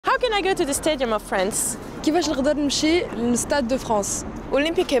can I go to the Stadium of France? كيفاش نقدر نمشي للستاد دو فرانس؟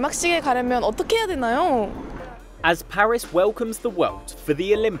 올림픽 개막식에 가려면 어떻게 해야 되나요? As Paris welcomes the world for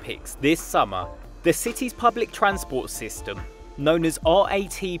the Olympics this summer, the city's public transport system, known as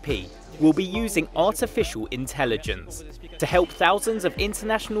RATP, will be using artificial intelligence to help thousands of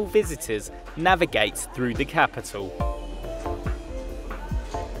international visitors navigate through the capital.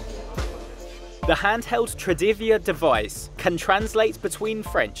 The handheld Tradivia device can translate between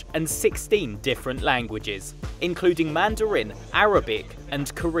French and 16 different languages, including Mandarin, Arabic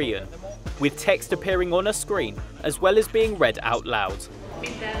and Korean, with text appearing on a screen as well as being read out loud.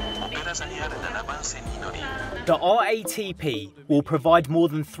 The RATP will provide more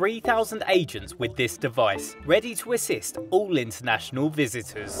than 3,000 agents with this device, ready to assist all international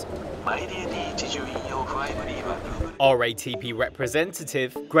visitors. RATP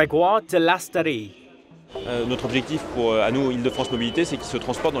representative Grégoire de Lastarie. Notre objectif à nous, Île-de-France Mobilité, c'est qu'ils se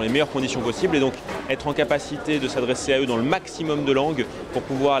transportent dans les meilleures conditions possibles et donc être en capacité de s'adresser à eux dans le maximum de langues pour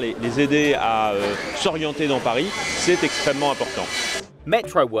pouvoir les aider à s'orienter dans Paris, c'est extrêmement important.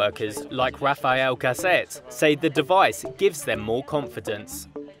 Metro workers like Raphaël Cassette say the device gives them more confidence.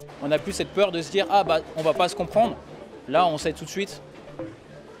 On n'a plus cette peur de se dire ah bah on va pas se comprendre. Là on sait tout de suite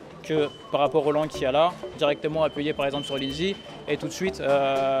que par rapport aux langues qu'il y a là, directement appuyer par exemple sur l'INSI et tout de suite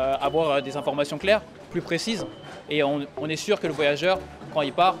avoir des informations claires, plus précises. Et on est sûr que le voyageur, quand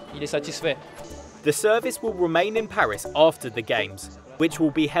il part, il est satisfait. The service will remain in Paris after the Games, which will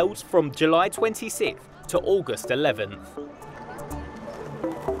be held from July 26th to August 11th.